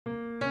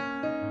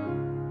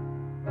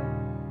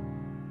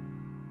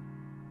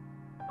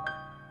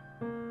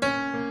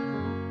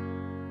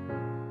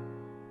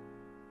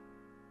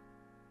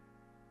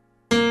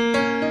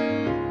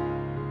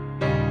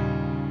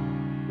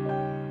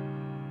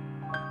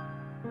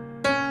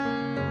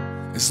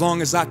as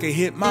long as I can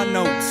hit my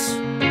notes.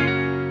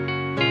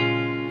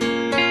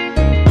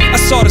 I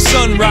saw the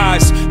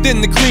sunrise,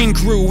 then the green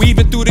grew,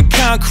 even through the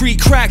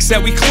concrete cracks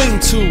that we cling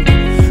to.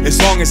 As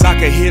long as I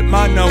can hit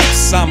my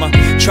notes, I'ma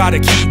try to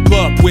keep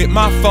up with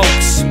my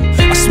folks.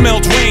 I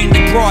smelled rain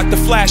that brought the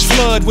flash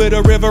flood, with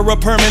a river of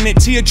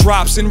permanent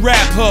teardrops and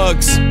rap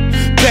hugs.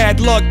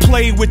 Bad luck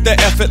played with the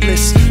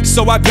effortless,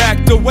 so I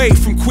backed away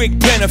from quick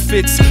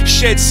benefits.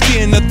 Shed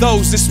skin of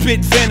those that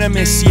spit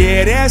venomous.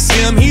 Yeah, that's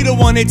him, he the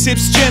one that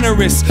tips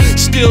generous.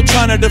 Still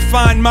trying to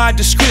define my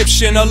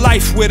description, a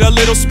life with a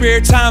little spare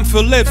time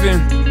for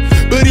living.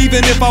 But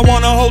even if I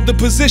wanna hold the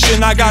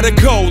position, I gotta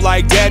go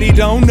like daddy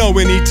don't know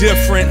any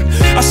different.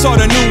 I saw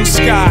the noon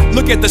sky,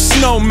 look at the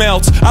snow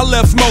melt. I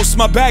left most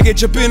my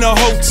baggage up in a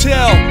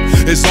hotel.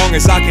 As long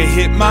as I can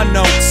hit my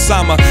notes,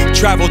 I'ma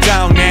travel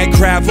down that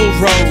gravel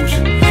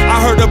road. I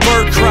heard a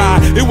bird cry,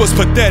 it was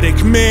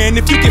pathetic. Man,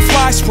 if you can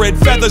fly, spread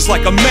feathers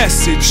like a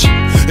message.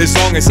 As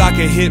long as I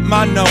can hit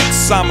my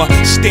notes, I'ma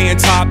stand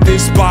top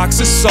this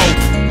box of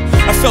soap.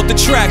 I felt the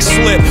track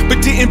slip,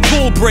 but didn't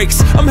pull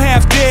brakes. I'm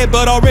half dead,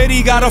 but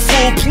already got a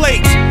full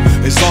plate.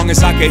 As long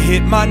as I can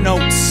hit my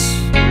notes.